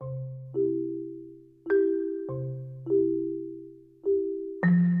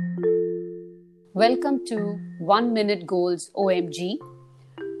Welcome to 1 Minute Goals OMG.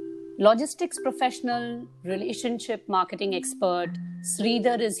 Logistics professional, relationship marketing expert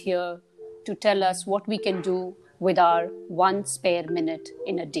Sridhar is here to tell us what we can do with our one spare minute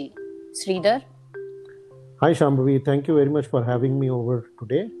in a day. Sridhar? Hi Shambhavi, thank you very much for having me over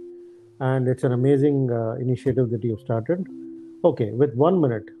today. And it's an amazing initiative that you've started. Okay, with 1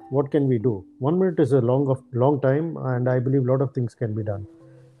 minute, what can we do? 1 minute is a long time, and I believe a lot of things can be done.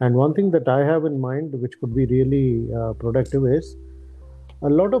 And one thing that I have in mind, which could be really productive, is a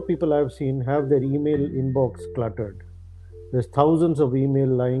lot of people I've seen have their email inbox cluttered. There's thousands of email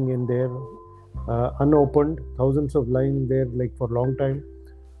lying in there, unopened, thousands of lying there like for a long time.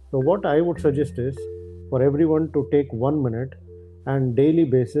 So what I would suggest is for everyone to take 1 minute and daily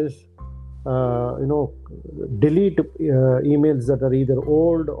basis, delete emails that are either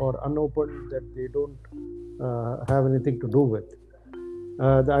old or unopened that they don't have anything to do with.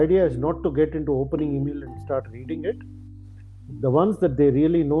 The idea is not to get into opening email and start reading it. The ones that they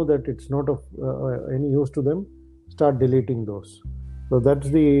really know that it's not of any use to them, start deleting those. So that's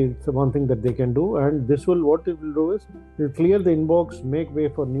the one thing that they can do, and this will, what it will do is, it will clear the inbox, make way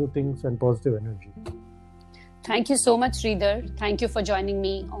for new things and positive energy. Thank you so much, Sridhar. Thank you for joining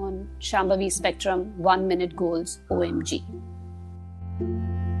me on Shambhavi Spectrum 1 Minute Goals OMG.